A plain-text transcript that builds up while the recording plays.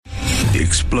the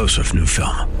explosive new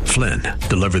film, Flynn,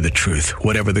 Deliver the Truth,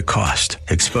 Whatever the Cost,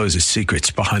 exposes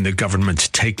secrets behind the government's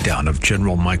takedown of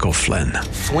General Michael Flynn.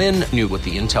 Flynn knew what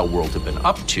the intel world had been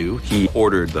up to. He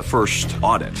ordered the first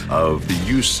audit of the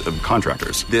use of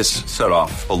contractors. This set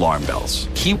off alarm bells.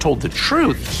 He told the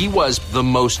truth. He was the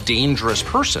most dangerous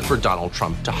person for Donald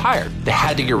Trump to hire. They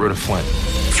had to get rid of Flynn.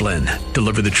 Flynn,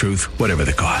 Deliver the Truth, Whatever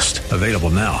the Cost. Available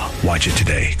now. Watch it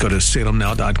today. Go to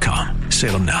salemnow.com.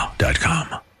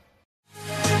 salemnow.com.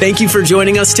 Thank you for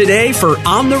joining us today for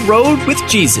On the Road with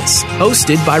Jesus,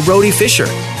 hosted by Rhode Fisher.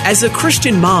 As a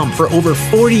Christian mom for over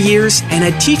 40 years and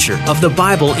a teacher of the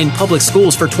Bible in public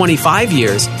schools for 25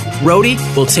 years, Rhode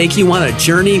will take you on a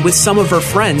journey with some of her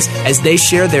friends as they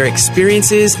share their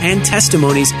experiences and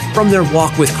testimonies from their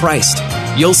walk with Christ.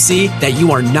 You'll see that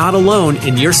you are not alone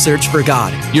in your search for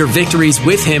God, your victories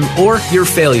with Him, or your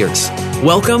failures.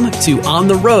 Welcome to On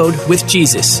the Road with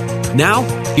Jesus. Now,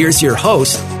 here's your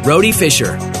host, Rhode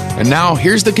Fisher. And now,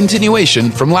 here's the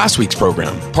continuation from last week's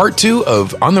program, part 2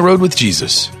 of On the Road with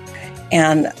Jesus.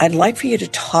 And I'd like for you to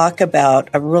talk about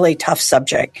a really tough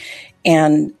subject.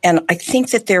 And I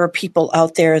think that there are people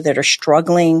out there that are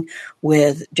struggling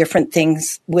with different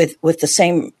things with the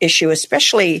same issue,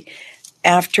 especially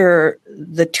after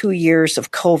the 2 years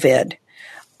of COVID.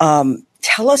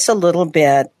 Tell us a little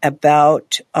bit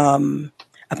about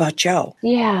Joe.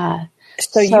 Yeah.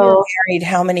 So you were married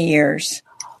how many years?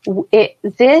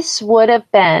 This would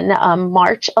have been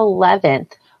March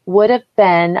 11th, would have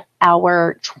been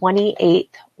our 28th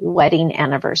wedding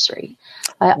anniversary.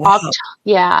 Wow.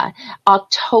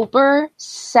 October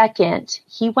 2nd,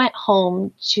 he went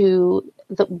home to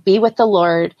be with the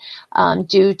Lord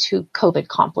due to COVID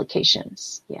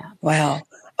complications. Yeah. Wow.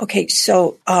 Okay,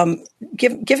 so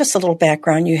give us a little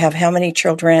background. You have how many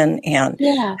children and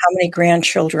how many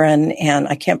grandchildren? And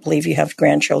I can't believe you have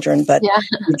grandchildren, but you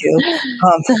do.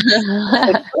 So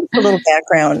give us a little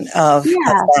background of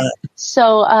that.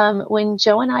 So when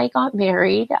Joe and I got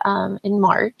married in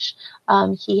March,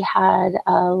 he had an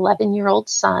 11-year-old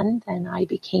son. Then I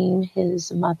became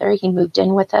his mother. He moved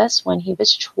in with us when he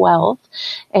was 12,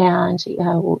 and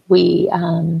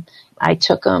I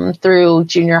took him through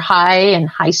junior high and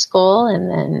high school and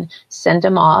then sent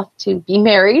him off to be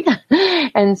married.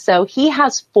 And so he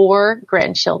has 4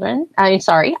 grandchildren. I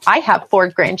have 4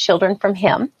 grandchildren from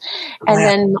him. And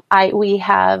then we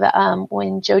have,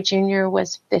 when Joe Jr.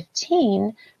 was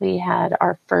 15, we had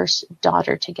our first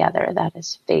daughter together. That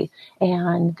is Faith.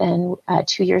 And then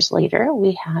 2 years later,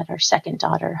 we had our second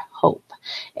daughter, Hope.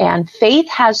 And Faith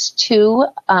has 2,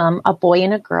 a boy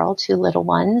and a girl, 2 little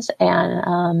ones.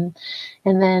 And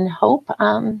then Hope,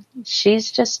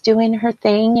 she's just doing her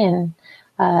thing,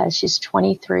 and she's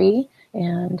 23.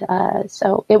 And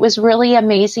so it was really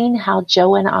amazing how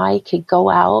Joe and I could go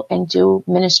out and do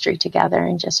ministry together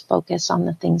and just focus on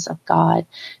the things of God,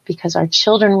 because our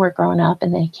children were grown up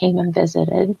and they came and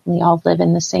visited. We all live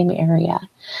in the same area.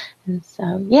 And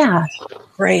so, yeah.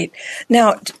 Great.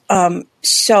 Now,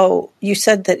 so you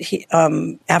said that he,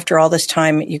 after all this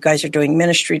time, you guys are doing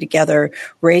ministry together,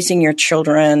 raising your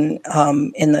children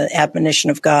in the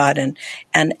admonition of God, and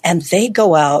they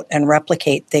go out and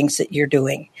replicate things that you're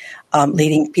doing,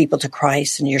 leading people to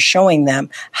Christ, and you're showing them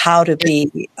how to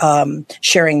be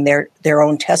sharing their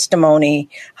own testimony,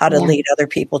 how to lead other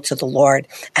people to the Lord.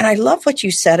 And I love what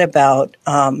you said about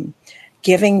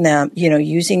giving them,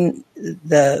 using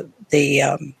the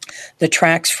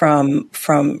tracks from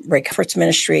Ray Comfort's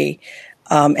ministry,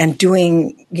 and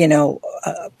doing,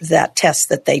 that test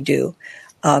that they do,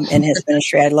 in his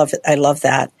ministry. I love it. I love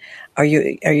that. Are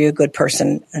you a good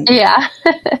person? Yeah.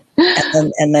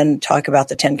 and then talk about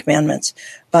the 10 Commandments.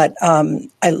 But,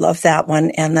 I love that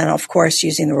one. And then of course,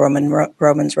 using the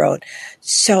Romans Road.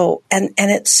 So, and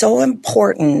it's so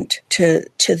important to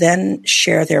then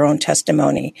share their own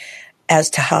testimony as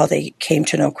to how they came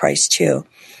to know Christ too.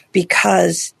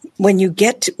 Because when you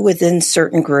get within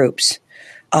certain groups,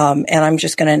 and I'm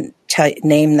just going to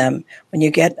name them, when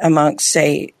you get amongst,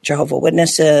 say, Jehovah's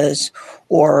Witnesses,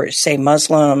 or say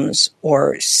Muslims,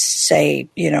 or say,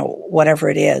 whatever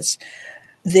it is,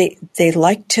 they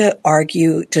like to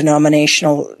argue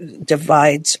denominational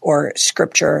divides or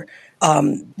scripture.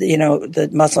 The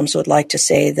Muslims would like to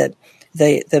say that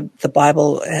the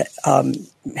Bible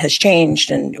has changed,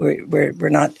 and we're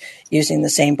not using the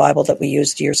same Bible that we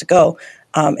used years ago,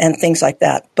 and things like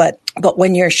that. But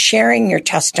when you're sharing your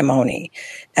testimony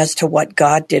as to what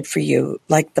God did for you,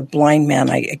 like the blind man,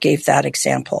 I gave that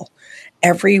example.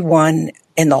 Everyone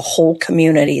in the whole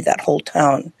community, that whole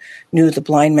town, knew the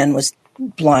blind man was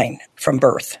blind from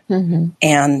birth.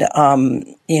 And,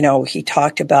 he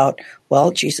talked about,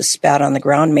 well, Jesus spat on the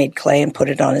ground, made clay and put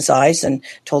it on his eyes and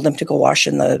told him to go wash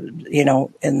in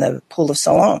the pool of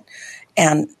Siloam.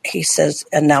 And he says,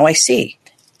 and now I see.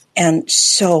 And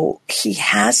so he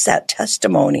has that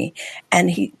testimony,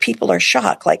 and people are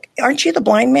shocked. Like, aren't you the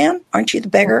blind man? Aren't you the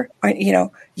beggar?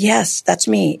 Yes, that's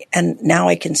me. And now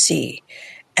I can see.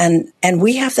 And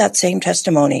we have that same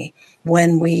testimony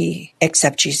when we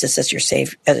accept Jesus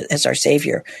as our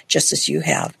Savior, just as you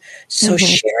have. So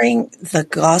sharing the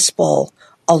gospel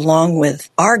along with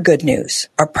our good news,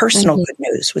 our personal good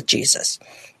news with Jesus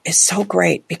is so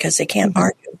great, because they can't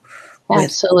argue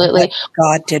with what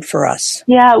God did for us.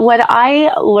 Yeah, what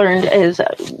I learned is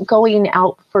going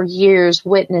out for years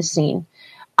witnessing,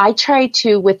 I try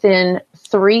to, within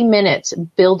 3 minutes,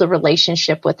 build a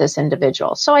relationship with this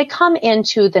individual. So I come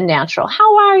into the natural,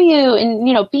 how are you? And,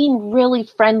 being really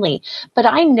friendly. But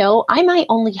I know I might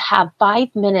only have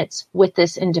 5 minutes with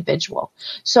this individual.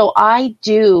 So I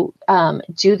do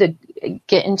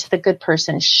get into the good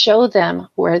person, show them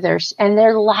where and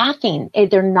they're laughing.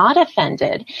 They're not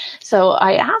offended. So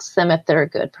I ask them if they're a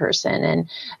good person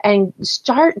and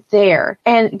start there.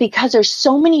 And because there's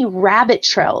so many rabbit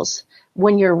trails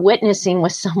when you're witnessing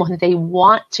with someone, they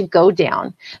want to go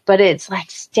down, but it's like,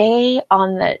 stay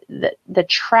on the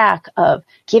track of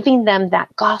giving them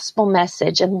that gospel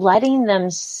message and letting them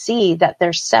see that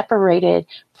they're separated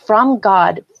from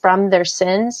God, from their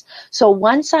sins. So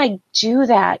once I do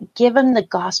that, give them the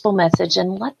gospel message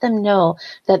and let them know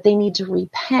that they need to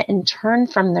repent and turn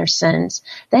from their sins,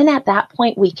 then at that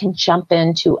point we can jump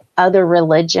into other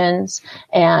religions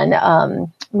and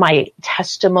my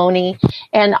testimony.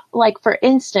 And like, for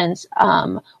instance,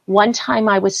 one time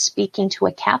I was speaking to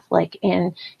a Catholic,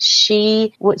 and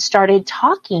she started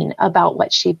talking about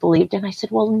what she believed. And I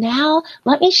said, well, now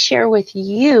let me share with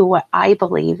you what I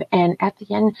believe. And at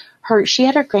the end, she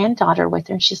had her granddaughter with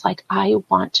her, and she's like, I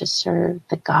want to serve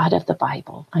the God of the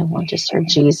Bible. I want to serve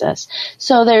Jesus.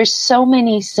 So there's so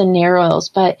many scenarios,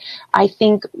 but I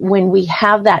think when we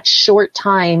have that short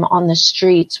time on the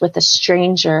streets with a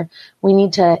stranger, we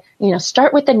need to,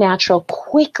 start with the natural,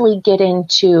 quickly get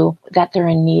into that they're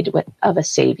in need of a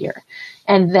Savior.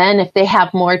 And then if they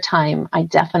have more time, I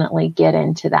definitely get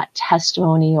into that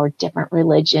testimony or different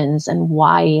religions and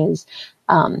why is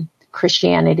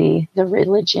Christianity the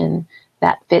religion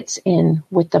that fits in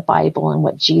with the Bible and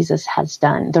what Jesus has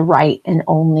done, the right and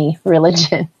only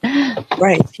religion.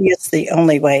 Right. He is the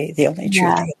only way, the only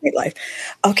truth, the only life.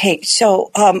 Okay. So,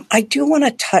 I do want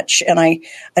to touch, and I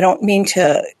don't mean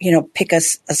to, pick a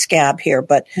scab here,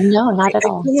 but no, not at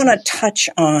all. I do want to touch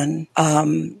on,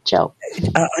 Joe.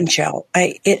 On Joe.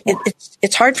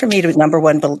 It's hard for me to, number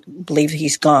one, believe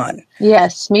he's gone.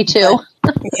 Yes, me too.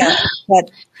 But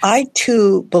I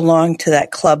too belong to that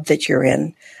club that you're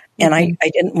in. And I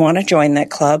didn't want to join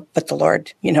that club, but the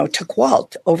Lord, took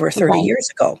Walt over 30 years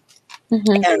ago.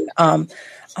 And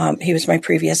he was my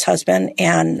previous husband.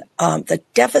 And the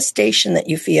devastation that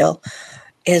you feel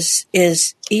is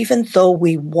even though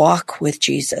we walk with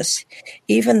Jesus,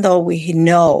 even though we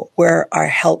know where our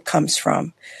help comes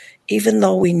from, even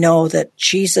though we know that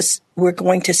Jesus, we're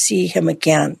going to see him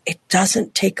again, it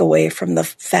doesn't take away from the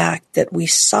fact that we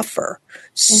suffer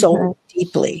so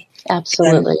deeply.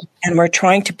 Absolutely. And we're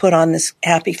trying to put on this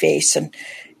happy face.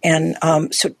 And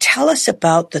so tell us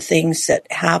about the things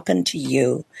that happened to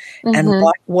you and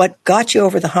what got you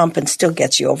over the hump and still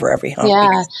gets you over every hump.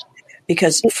 Yeah.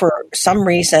 Because for some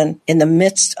reason, in the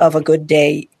midst of a good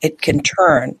day, it can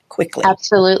turn quickly.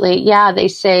 Absolutely. Yeah, they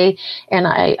say, and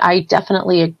I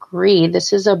definitely agree,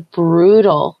 this is a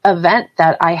brutal event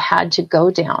that I had to go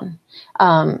down.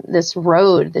 This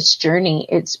road, this journey,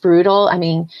 it's brutal. I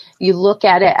mean, you look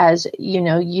at it as,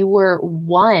 you were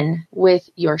one with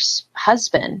your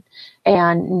husband,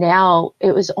 and now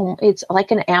it's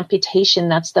like an amputation.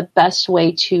 That's the best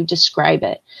way to describe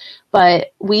it.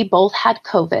 But we both had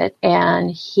COVID,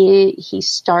 and he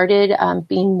started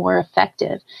being more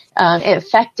affected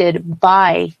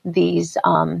by these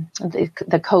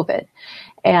the COVID.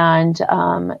 And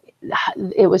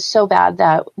it was so bad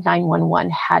that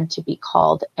 911 had to be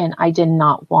called, and I did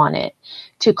not want it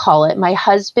to call it. My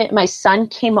son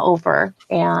came over,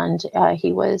 and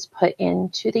he was put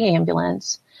into the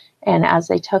ambulance. And as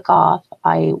they took off,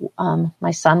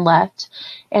 my son left,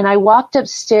 and I walked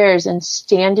upstairs and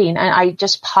and I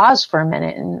just paused for a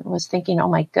minute and was thinking, oh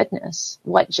my goodness,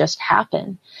 what just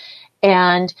happened?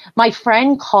 And my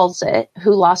friend calls it,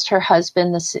 who lost her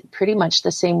husband pretty much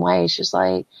the same way. She's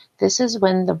like, this is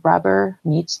when the rubber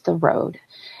meets the road,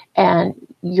 and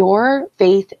your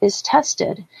faith is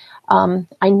tested.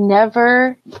 I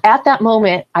never, at that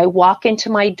moment, I walk into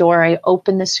my door, I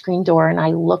open the screen door, and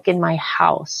I look in my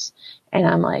house, and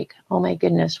I'm like, oh my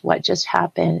goodness, what just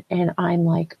happened? And I'm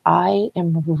like, I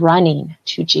am running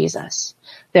to Jesus.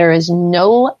 There is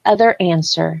no other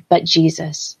answer but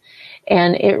Jesus.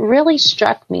 And it really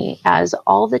struck me as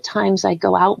all the times I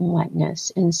go out and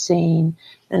witness and saying,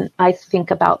 and I think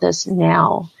about this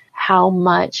now, how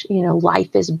much,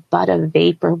 life is but a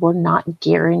vapor. We're not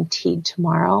guaranteed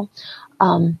tomorrow.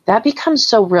 That becomes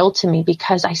so real to me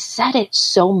because I said it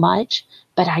so much,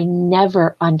 but I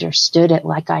never understood it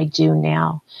like I do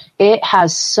now. It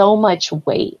has so much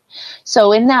weight.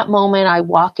 So in that moment, I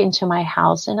walk into my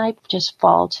house and I just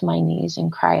fall to my knees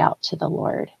and cry out to the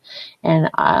Lord. And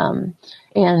I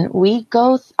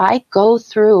go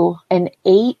through an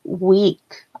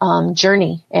 8-week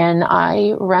journey, and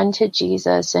I run to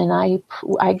Jesus, and I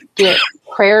get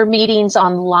prayer meetings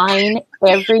online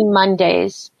every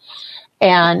Mondays.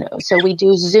 And so we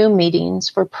do Zoom meetings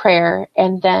for prayer.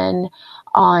 And then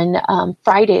on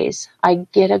Fridays, I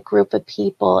get a group of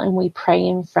people and we pray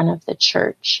in front of the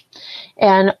church.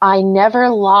 And I never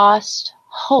lost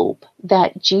hope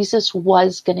that Jesus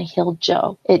was going to heal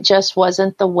Joe. It just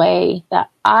wasn't the way that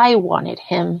I wanted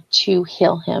him to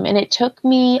heal him. And it took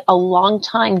me a long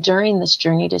time during this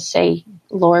journey to say,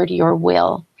 Lord, your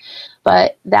will.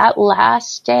 But that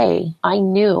last day, I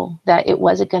knew that it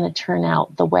wasn't going to turn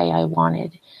out the way I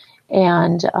wanted.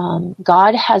 And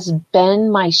God has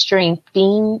been my strength,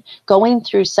 going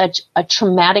through such a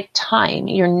traumatic time.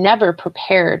 You're never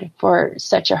prepared for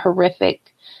such a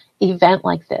horrific event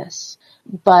like this.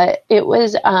 But it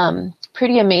was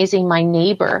pretty amazing. My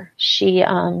neighbor, she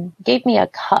gave me a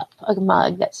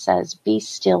mug that says, "Be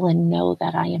still and know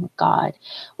that I am God."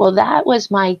 Well, that was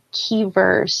my key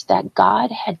verse that God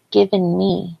had given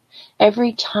me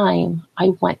every time I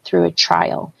went through a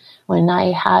trial. When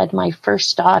I had my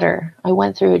first daughter, I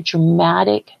went through a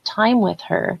dramatic time with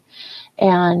her,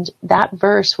 and that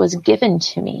verse was given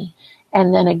to me.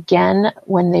 And then again,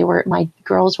 when my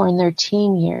girls were in their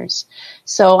teen years.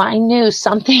 So I knew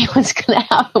something was going to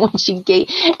happen when she gave,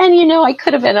 and I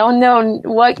could have been, oh no,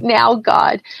 what now,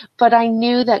 God? But I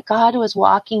knew that God was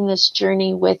walking this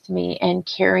journey with me and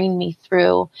carrying me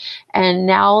through. And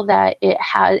now that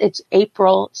it's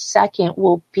April 2nd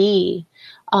will be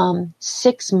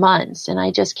 6 months, and I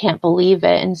just can't believe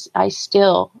it. And I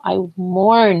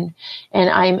mourn, and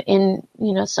I'm in,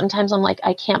 sometimes I'm like,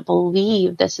 I can't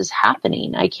believe this is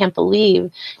happening. I can't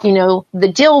believe,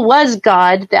 the deal was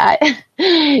God that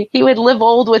he would live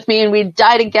old with me and we'd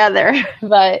die together.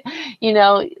 But,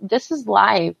 this is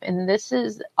life, and this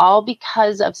is all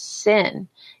because of sin.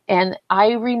 And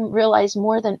I realize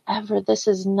more than ever, this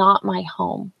is not my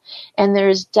home. And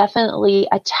there's definitely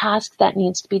a task that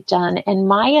needs to be done. And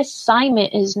my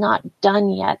assignment is not done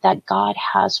yet that God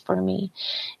has for me.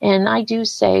 And I do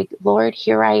say, Lord,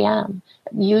 here I am.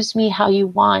 Use me how you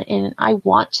want. And I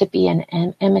want to be an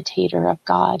imitator of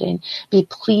God and be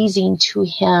pleasing to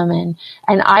him. And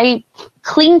I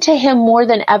cling to him more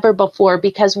than ever before,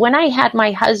 because when I had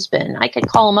my husband, I could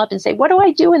call him up and say, what do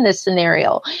I do in this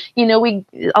scenario? We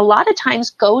a lot of times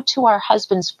go to our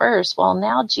husbands first. Well,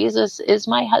 now Jesus is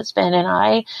my husband, and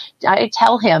I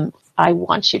tell him, I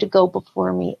want you to go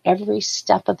before me every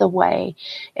step of the way.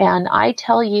 And I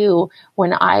tell you,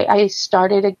 when I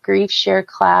started a grief share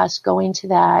class, going to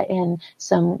that, and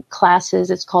some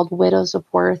classes, it's called Widows of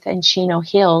Worth and Chino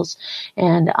Hills.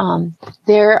 And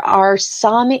there are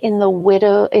some in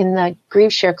the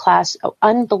grief share class,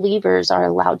 unbelievers are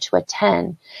allowed to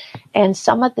attend. And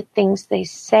some of the things they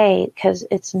say, because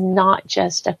it's not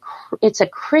just it's a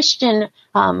Christian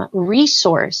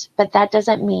resource, but that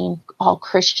doesn't mean all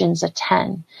Christians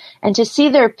attend. And to see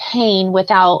their pain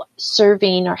without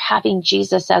serving or having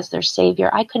Jesus as their Savior,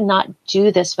 I could not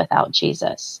do this without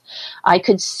Jesus. I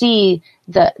could see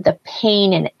the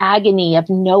pain and agony of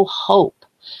no hope.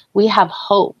 We have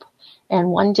hope. And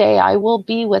one day I will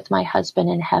be with my husband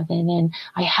in heaven, and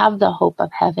I have the hope of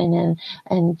heaven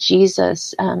and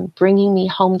Jesus bringing me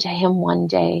home to him one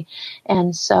day.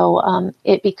 And so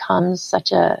it becomes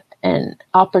such an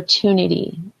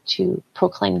opportunity to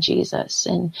proclaim Jesus.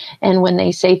 And when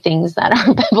they say things that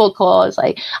are biblical, it's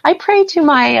like, I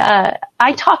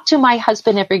talk to my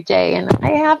husband every day, and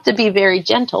I have to be very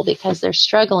gentle because they're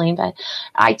struggling, but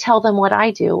I tell them what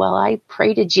I do. Well, I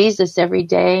pray to Jesus every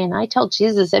day, and I tell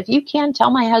Jesus, if you can,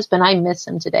 tell my husband I miss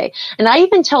him today. And I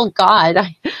even tell God,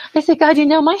 I say, God,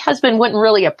 my husband wouldn't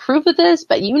really approve of this,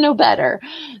 but you know better.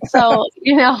 So,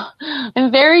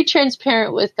 I'm very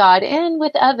transparent with God and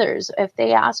with others. If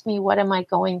they ask me, what am I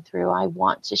going going through. I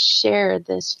want to share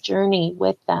this journey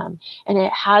with them. And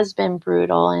it has been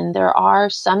brutal. And there are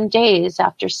some days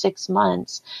after 6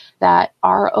 months that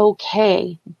are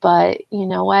okay. But you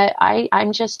know what?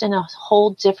 I'm just in a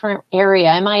whole different area.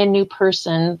 Am I a new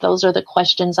person? Those are the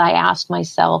questions I ask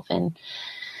myself. And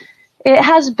it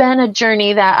has been a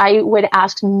journey that I would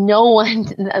ask no one,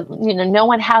 no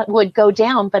one would go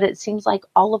down, but it seems like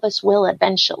all of us will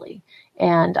eventually.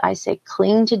 And I say,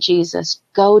 cling to Jesus,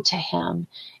 go to him.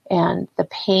 And the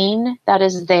pain that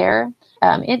is there,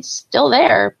 it's still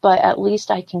there, but at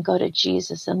least I can go to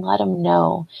Jesus and let him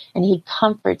know. And he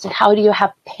comforts. How do you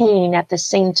have pain at the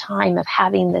same time of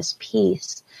having this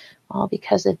peace? Well,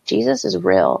 because if Jesus is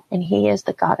real and he is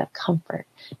the God of comfort.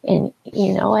 And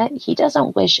you know what? He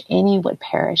doesn't wish any would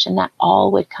perish and that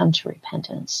all would come to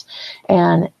repentance.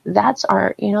 And that's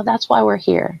that's why we're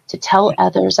here, to tell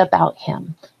others about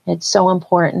him. It's so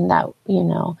important that,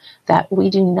 that we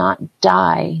do not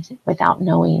die without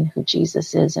knowing who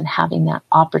Jesus is and having that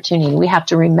opportunity. We have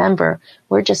to remember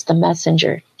we're just the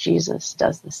messenger. Jesus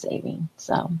does the saving.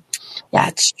 So yeah.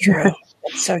 That's true.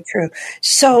 That's so true.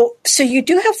 So you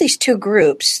do have these two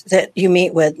groups that you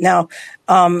meet with. Now,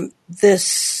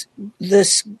 this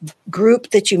group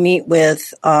that you meet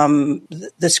with,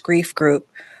 this grief group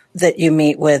that you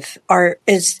meet with,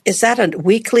 is that a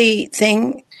weekly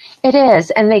thing? It is.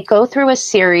 And they go through a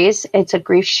series. It's a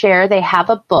grief share. They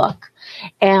have a book.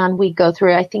 And we go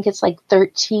through, I think it's like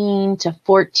 13 to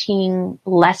 14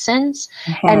 lessons.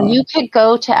 Mm-hmm. And you could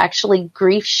go to actually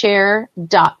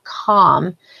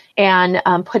griefshare.com and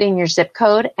put in your zip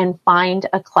code and find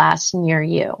a class near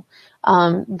you.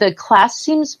 The class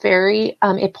seems very,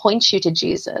 it points you to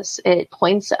Jesus. It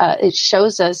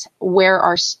shows us where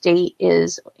our state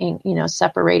is,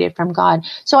 separated from God.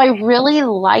 So I really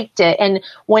liked it. And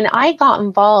when I got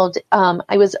involved,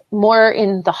 I was more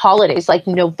in the holidays, like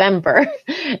November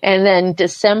and then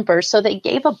December. So they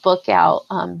gave a book out,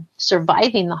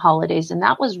 Surviving the Holidays. And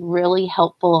that was really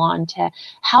helpful on to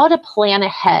how to plan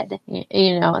ahead.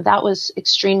 That was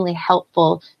extremely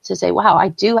helpful to say, wow, I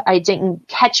didn't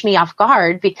catch me off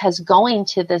guard, because going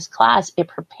to this class, it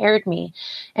prepared me,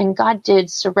 and God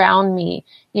did surround me.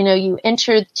 You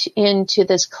entered into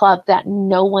this club that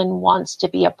no one wants to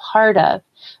be a part of.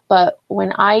 But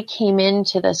when I came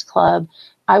into this club,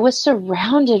 I was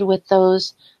surrounded with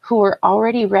those who were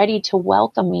already ready to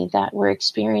welcome me, that were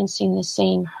experiencing the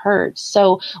same hurt.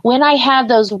 So when I had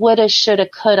those woulda, shoulda,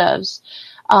 couldas,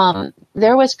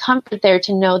 there was comfort there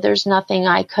to know there's nothing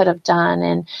I could have done.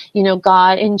 And,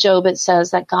 God, in Job, it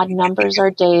says that God numbers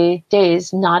our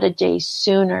days, not a day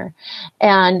sooner.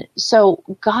 And so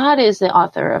God is the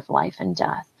author of life and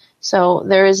death. So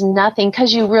there is nothing,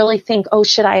 because you really think, oh,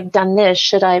 should I have done this?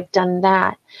 Should I have done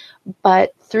that?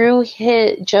 But through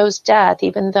Joe's death,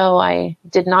 even though I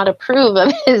did not approve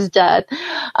of his death,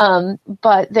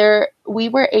 we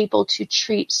were able to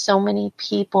treat so many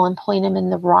people and point them in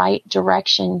the right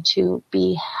direction to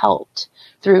be helped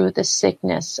through the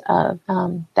sickness of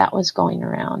that was going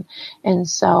around. And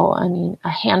so, a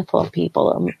handful of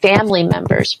people, family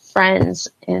members, friends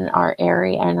in our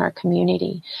area and our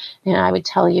community. And I would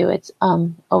tell you it's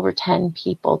over 10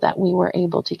 people that we were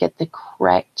able to get the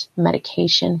correct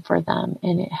medication for them.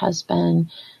 And it has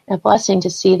been a blessing to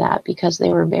see that, because they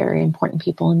were very important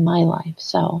people in my life.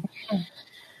 So,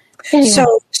 anyway.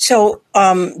 So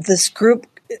this group,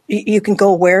 you can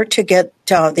go where to get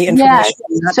the information?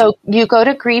 Yes. So you go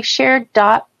to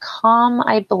griefshare.com,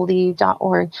 I believe,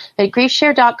 .org, at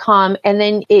griefshare.com, and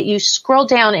then you scroll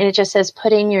down and it just says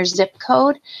put in your zip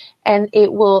code, and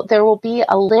there will be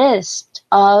a list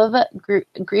of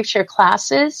grief share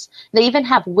classes. They even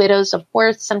have Widows of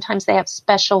Worth. Sometimes they have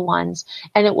special ones,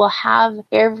 and it will have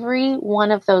every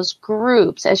one of those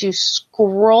groups. As you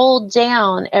scroll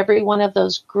down, every one of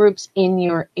those groups in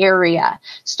your area,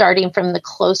 starting from the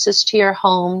closest to your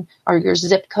home or your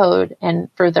zip code and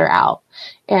further out.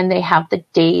 And they have the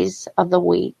days of the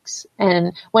weeks.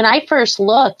 And when I first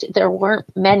looked, there weren't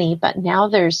many, but now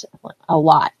there's a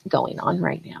lot going on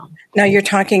right now. Now you're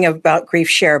talking about Grief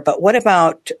Share, but what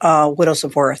about Widows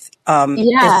of Worth? Is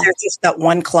there just that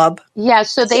one club? Yeah,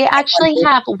 so they actually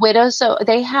have Widows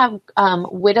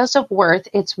of Worth.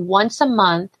 It's once a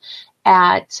month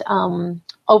at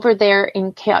over there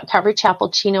in Calvary Chapel,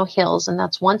 Chino Hills, and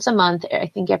that's once a month, I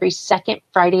think every second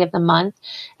Friday of the month.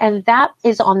 And that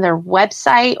is on their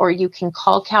website, or you can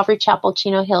call Calvary Chapel,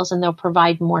 Chino Hills, and they'll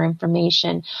provide more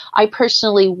information. I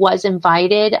personally was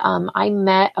invited. I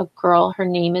met a girl, her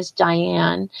name is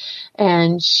Diane,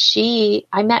 and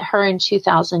I met her in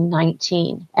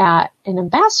 2019 at an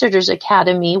Ambassadors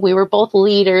Academy. We were both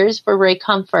leaders for Ray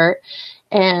Comfort,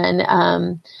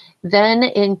 and Then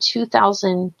in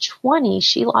 2020,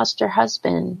 she lost her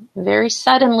husband very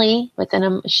suddenly.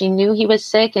 She knew he was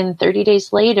sick, and 30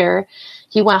 days later,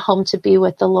 he went home to be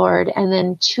with the Lord. And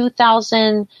then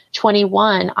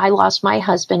 2021, I lost my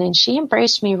husband, and she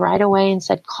embraced me right away and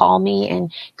said, call me,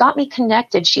 and got me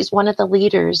connected. She's one of the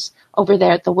leaders over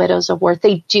there at the Widows of Worth.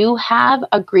 They do have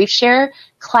a grief share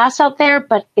class out there,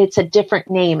 but it's a different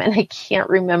name, and I can't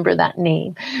remember that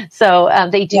name. So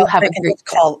they do have they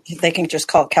can just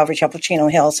call Calvary Chapel Chino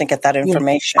Hills and get that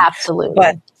information. Yes,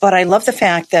 absolutely. But I love the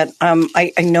fact that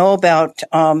I know about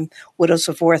Widows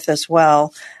of Worth as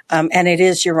well. And it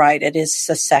is, you're right, it is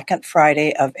the second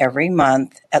Friday of every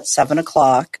month at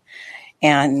 7:00.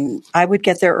 And I would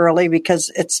get there early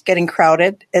because it's getting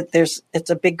crowded. It's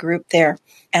a big group there,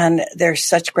 and there's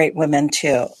such great women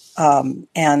too. And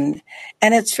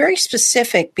it's very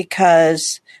specific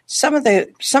because some of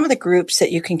the groups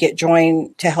that you can get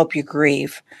joined to help you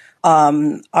grieve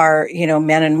are,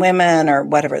 men and women or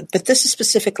whatever. But this is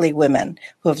specifically women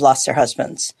who have lost their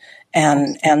husbands.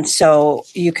 And so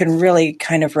you can really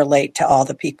kind of relate to all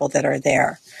the people that are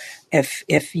there.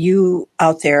 If you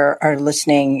out there are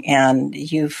listening and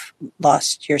you've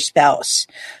lost your spouse,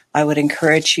 I would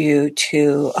encourage you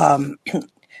to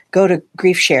go to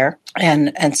Grief Share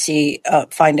and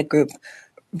find a group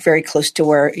very close to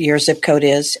where your zip code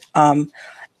is.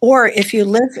 Or if you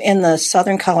live in the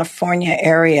Southern California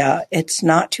area, it's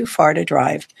not too far to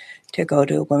drive to go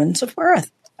to Women of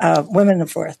Worth.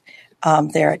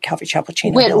 There at Calvary Chapel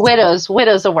Chino Hills.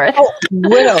 Widows of Worth. Oh,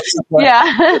 Widows of Worth.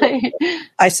 Yeah.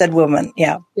 I said woman.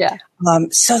 Yeah. Yeah.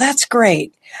 So that's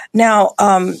great. Now,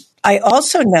 I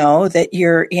also know that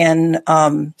you're in,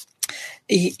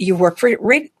 you work for a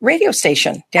radio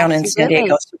station down in San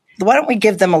Diego. So why don't we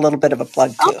give them a little bit of a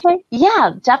plug too? Okay.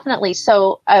 Yeah, definitely.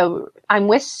 So I'm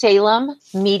with Salem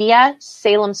Media,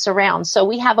 Salem Surround. So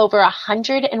we have over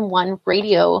 101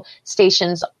 radio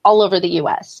stations all over the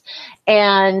U.S.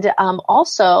 And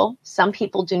also, some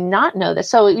people do not know this.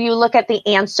 So you look at The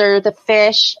Answer, The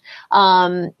Fish,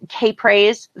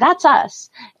 K-Praise, that's us.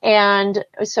 And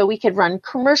so we could run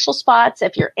commercial spots.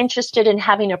 If you're interested in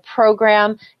having a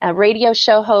program, a radio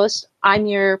show host, I'm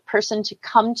your person to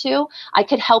come to. I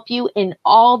could help you in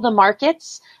all the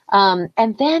markets.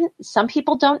 And then some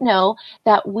people don't know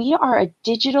that we are a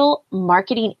digital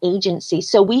marketing agency,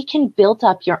 so we can build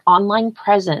up your online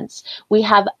presence. We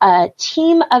have a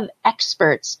team of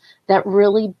experts that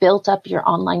really built up your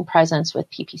online presence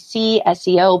with PPC,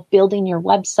 SEO, building your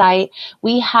website.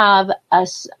 We have a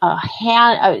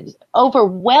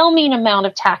overwhelming amount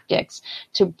of tactics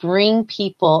to bring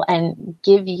people and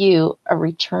give you a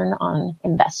return on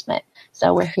investment.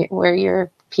 So we're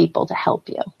your people to help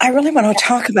you. I really want to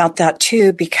talk about that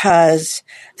too, because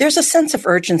there's a sense of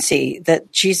urgency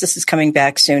that Jesus is coming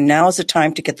back soon. Now is the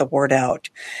time to get the word out,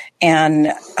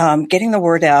 and getting the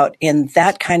word out in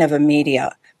that kind of a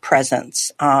media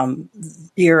presence.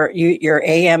 Your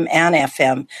AM and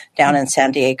FM down in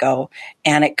San Diego,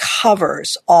 and it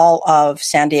covers all of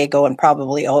San Diego and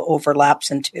probably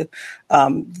overlaps into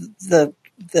the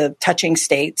touching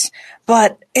states,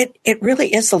 but it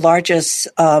really is the largest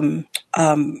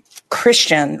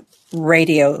Christian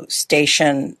radio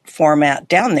station format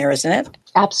down there, isn't it?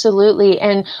 Absolutely.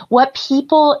 And what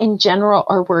people in general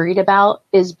are worried about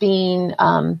is being,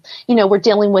 we're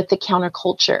dealing with the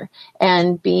counterculture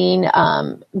and being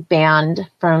banned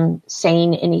from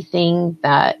saying anything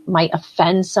that might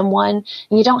offend someone.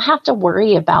 And you don't have to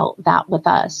worry about that with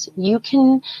us. You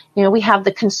can, we have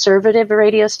the conservative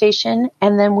radio station,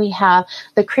 and then we have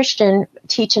the Christian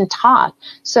teach and talk.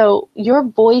 So your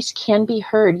voice can be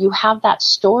heard. You have that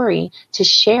story to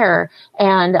share,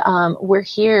 and we're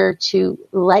here to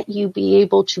let you be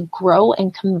able to grow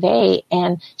and convey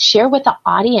and share with the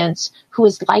audience who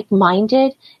is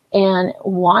like-minded and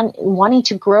wanting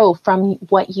to grow from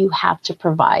what you have to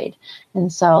provide.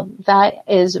 And so that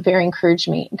is very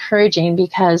encouraging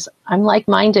because I'm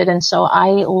like-minded, and so I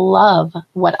love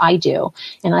what I do,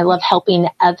 and I love helping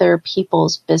other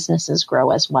people's businesses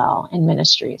grow as well in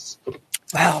ministries.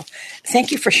 Wow.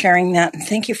 Thank you for sharing that, and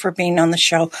thank you for being on the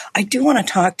show. I do want to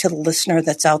talk to the listener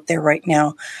that's out there right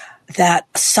now, that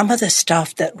some of the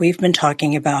stuff that we've been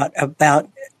talking about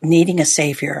needing a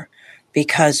savior,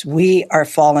 because we are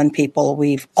fallen people.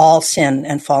 We've all sinned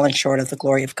and fallen short of the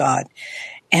glory of God.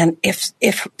 And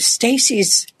if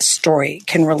Stacy's story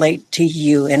can relate to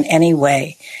you in any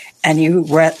way, and you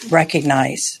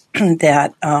recognize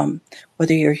that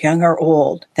whether you're young or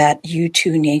old, that you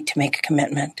too need to make a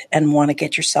commitment and want to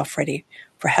get yourself ready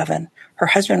for heaven. Her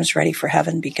husband was ready for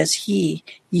heaven because he,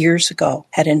 years ago,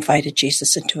 had invited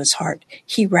Jesus into his heart.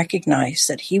 He recognized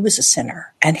that he was a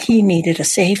sinner and he needed a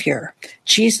savior.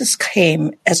 Jesus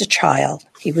came as a child.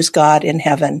 He was God in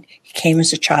heaven. He came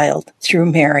as a child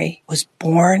through Mary, was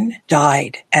born,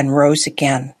 died, and rose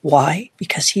again. Why?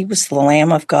 Because he was the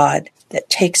Lamb of God that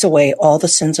takes away all the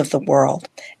sins of the world.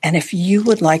 And if you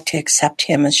would like to accept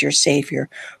him as your Savior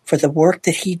for the work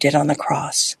that he did on the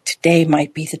cross, today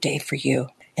might be the day for you.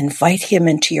 Invite him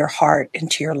into your heart,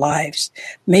 into your lives.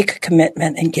 Make a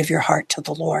commitment and give your heart to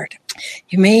the Lord.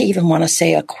 You may even want to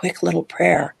say a quick little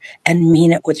prayer and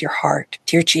mean it with your heart.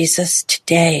 Dear Jesus,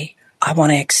 today I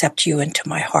want to accept you into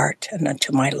my heart and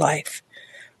into my life.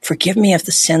 Forgive me of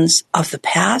the sins of the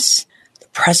past, the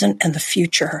present, and the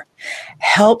future.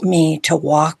 Help me to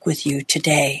walk with you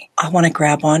today. I want to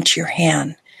grab onto your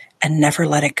hand and never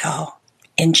let it go.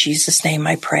 In Jesus' name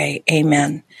I pray,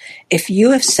 amen. If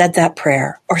you have said that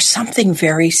prayer or something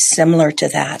very similar to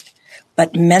that,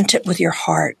 but meant it with your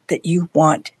heart that you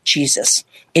want Jesus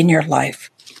in your life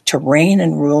to reign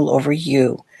and rule over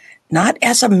you, not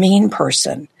as a mean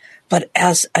person, but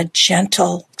as a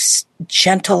gentle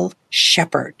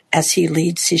shepherd as he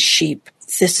leads his sheep.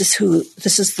 This is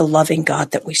the loving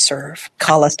God that we serve.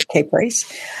 Call us to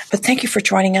K-Brace. But thank you for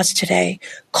joining us today.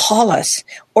 Call us,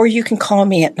 or you can call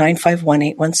me at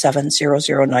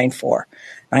 951-817-0094.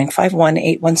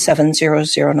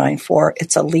 951-817-0094.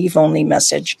 It's a leave-only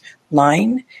message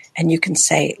line, and you can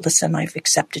say, listen, I've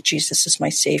accepted Jesus as my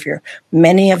Savior.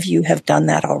 Many of you have done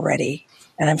that already,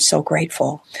 and I'm so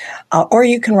grateful. Or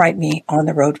you can write me On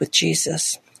the Road with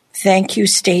Jesus. Thank you,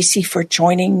 Stacy, for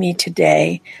joining me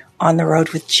today on the Road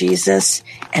with Jesus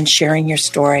and sharing your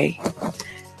story.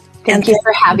 Thank you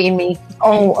for having me.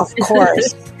 Oh, of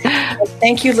course.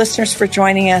 Thank you, listeners, for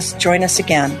joining us. Join us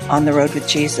again on the Road with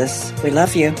Jesus. We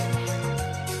love you.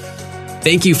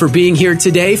 Thank you for being here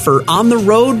today for On the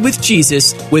Road with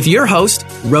Jesus with your host,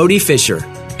 Rhode Fisher.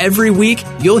 Every week,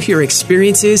 you'll hear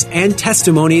experiences and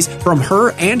testimonies from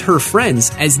her and her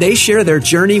friends as they share their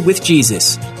journey with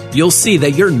Jesus. You'll see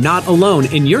that you're not alone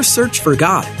in your search for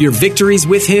God, your victories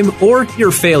with Him, or your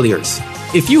failures.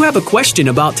 If you have a question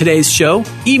about today's show,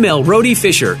 email Rhode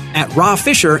Fisher at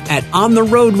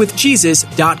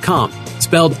rawfisher@ontheroadwithjesus.com,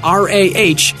 spelled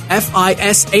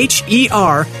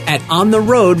RAHFISHER at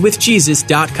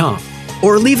ontheroadwithjesus.com.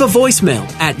 Or leave a voicemail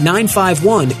at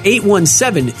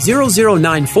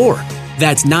 951-817-0094.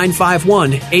 That's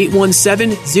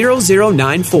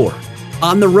 951-817-0094.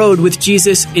 On the Road with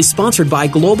Jesus is sponsored by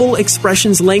Global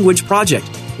Expressions Language Project.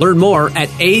 Learn more at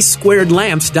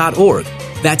asquaredlamps.org.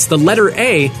 That's the letter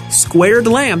A,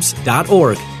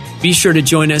 squaredlamps.org. Be sure to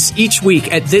join us each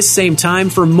week at this same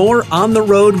time for more On the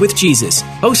Road with Jesus,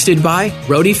 hosted by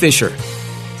Rhode Fisher.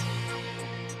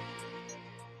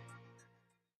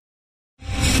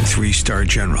 3-star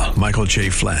General Michael J.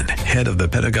 Flynn, head of the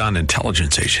Pentagon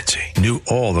Intelligence Agency, knew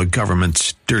all the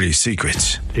government's dirty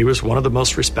secrets. He was one of the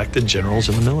most respected generals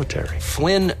in the military.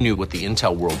 Flynn knew what the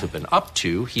intel world had been up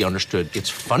to. He understood its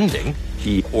funding.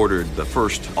 He ordered the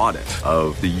first audit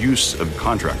of the use of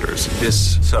contractors.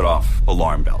 This set off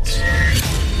alarm bells.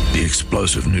 The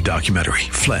explosive new documentary,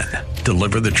 Flynn,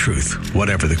 Deliver the Truth,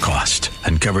 Whatever the Cost,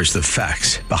 uncovers the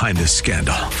facts behind this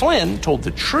scandal. Flynn told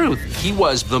the truth. He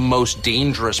was the most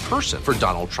dangerous person for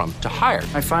Donald Trump to hire.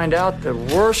 I find out the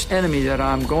worst enemy that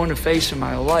I'm going to face in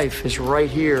my life is right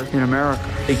here in America.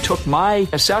 They took my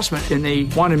assessment and they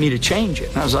wanted me to change it.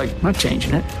 And I was like, I'm not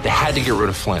changing it. They had to get rid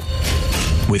of Flynn.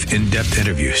 With in-depth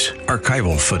interviews,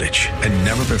 archival footage, and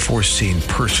never-before-seen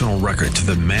personal records of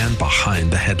the man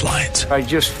behind the headlines. I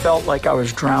just felt like I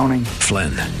was drowning.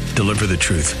 Flynn, Deliver the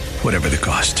Truth, Whatever the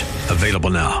Cost.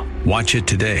 Available now. Watch it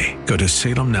today. Go to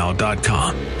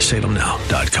salemnow.com.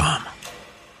 salemnow.com.